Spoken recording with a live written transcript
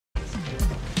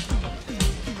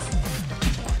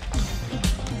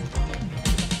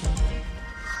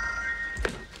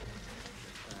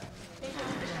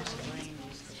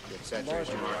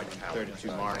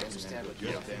32 marks.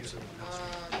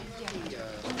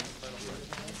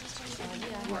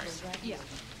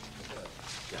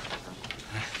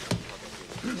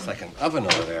 It's like an oven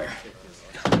over there.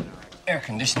 Air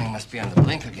conditioning must be on the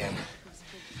blink again.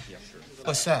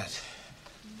 What's that?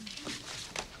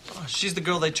 Oh, she's the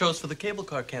girl they chose for the cable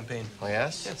car campaign. Oh,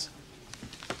 yes? Yes.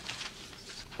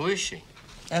 Who is she?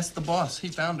 Ask the boss. He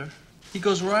found her. He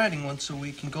goes riding once a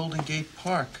week in Golden Gate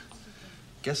Park.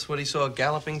 Guess what he saw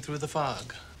galloping through the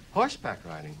fog? Horseback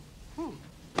riding.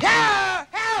 Yeah!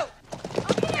 Help!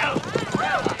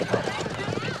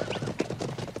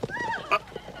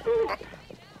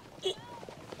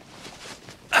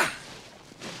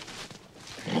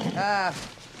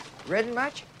 Ridden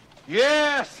much?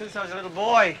 Yes, since I was a little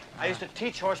boy. I used to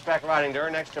teach horseback riding to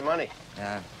earn extra money.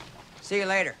 See you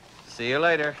later. See you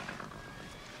later.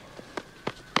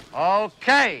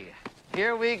 Okay,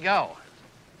 here we go.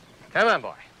 Come on,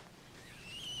 boy.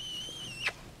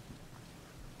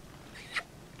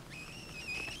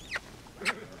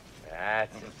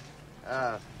 That's it.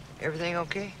 Everything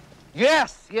okay?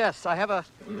 Yes, yes, I have a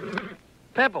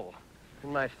pebble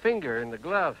in my finger in the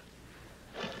glove.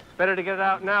 Better to get it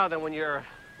out now than when you're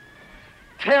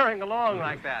tearing along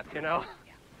like that, you know?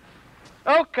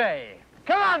 Okay,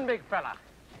 come on, big fella.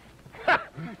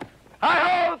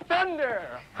 Hi-ho, thunder!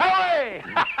 Hooray!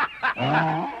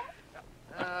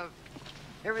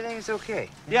 Everything's okay.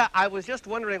 Yeah, I was just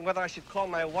wondering whether I should call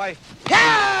my wife.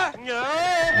 Yeah!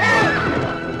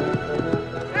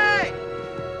 Hey!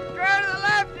 Try to the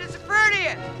left, it's a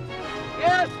Freudian.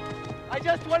 Yes, I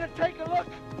just want to take a look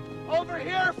over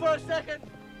here for a second.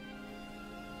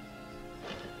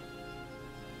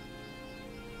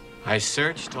 I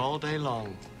searched all day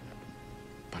long,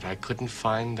 but I couldn't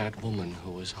find that woman who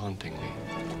was haunting me.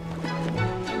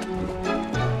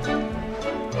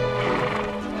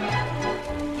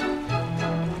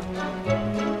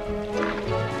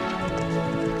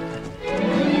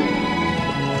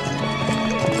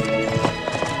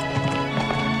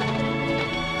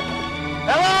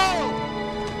 Hello!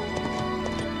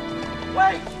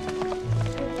 Wait!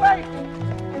 Wait!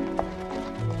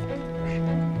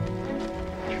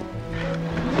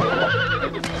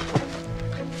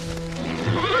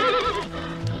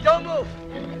 Don't move!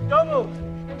 Don't move!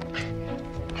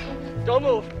 Don't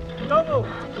move! Don't move!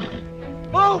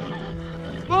 Move!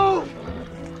 Move!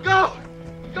 Go!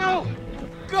 Go!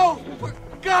 Go!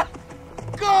 Go!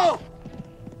 Go!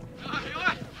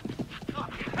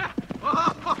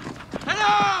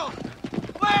 Hello!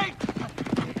 Wait!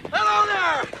 Hello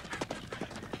there!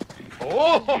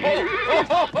 Oh, ho, ho, ho,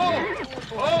 ho, ho.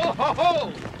 Oh, ho, ho.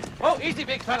 Oh, easy,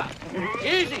 big fella.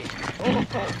 Easy. Oh,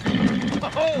 ho,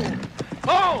 ho.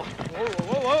 Oh, whoa,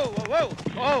 whoa, whoa, whoa,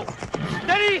 whoa.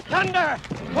 Steady, thunder.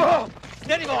 Whoa.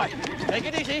 Steady, boy. Take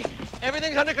it easy.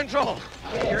 Everything's under control.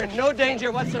 You're in no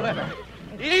danger whatsoever.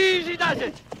 Easy does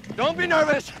it. Don't be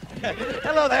nervous.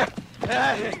 Hello there.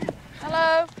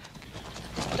 Hello.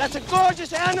 That's a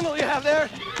gorgeous animal you have there.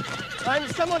 I'm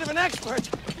somewhat of an expert.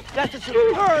 That's a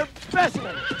superb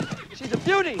specimen. She's a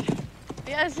beauty.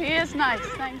 Yes, he is nice.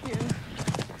 Thank you.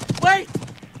 Wait!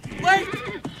 Wait!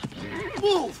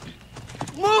 Move!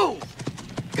 Move!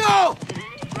 Go!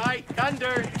 Right,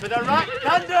 thunder. To the right,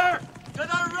 thunder. To the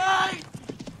right.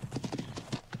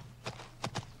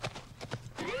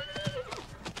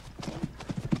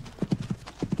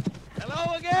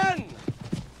 Hello again.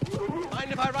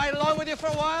 Mind if I ride along with you for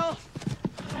a while?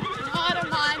 No, I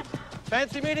don't mind.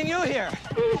 Fancy meeting you here.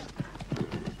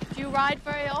 Do you ride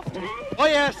very often? Oh,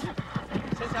 yes.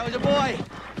 Since I was a boy.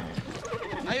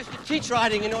 I used to teach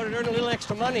riding in order to earn a little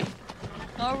extra money.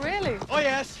 Oh, really? Oh,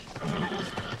 yes.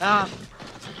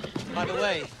 By the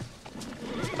way,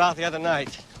 about the other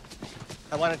night,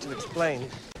 I wanted to explain.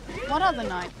 What other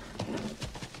night?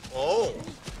 Oh,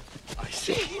 I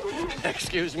see.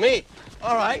 Excuse me.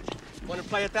 All right. Want to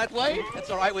play it that way? That's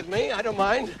all right with me. I don't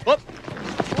mind. Whoop.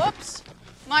 Whoops.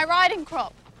 My riding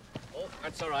crop. Oh,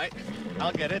 that's all right.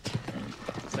 I'll get it.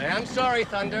 Say, I'm sorry,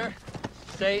 Thunder.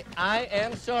 Say, I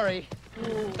am sorry.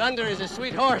 Thunder is a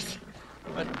sweet horse,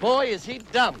 but boy, is he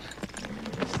dumb.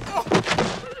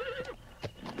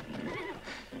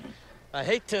 I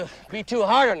hate to be too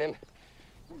hard on him.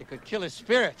 It could kill his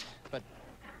spirit, but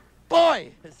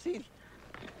boy, is he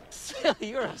silly.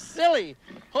 You're a silly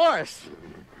horse.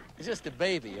 He's just a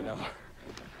baby, you know.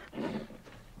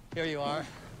 Here you are.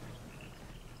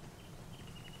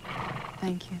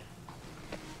 Thank you.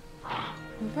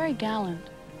 You're very gallant.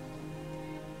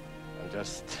 I'm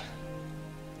just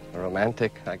a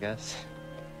romantic, I guess.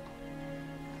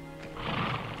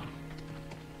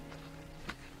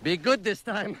 Be good this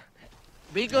time.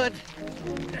 Be good.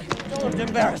 Don't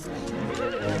embarrass me.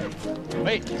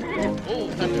 Wait. Oh,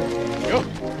 thunder. Yo.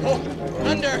 Oh,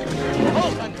 thunder. Oh,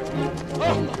 thunder.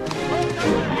 Oh,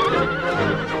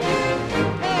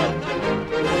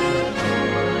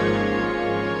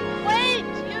 Wait!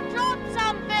 You dropped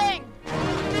something!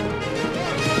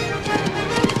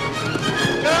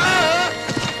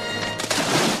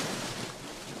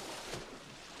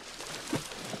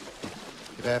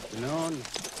 Good afternoon.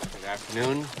 Good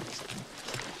afternoon.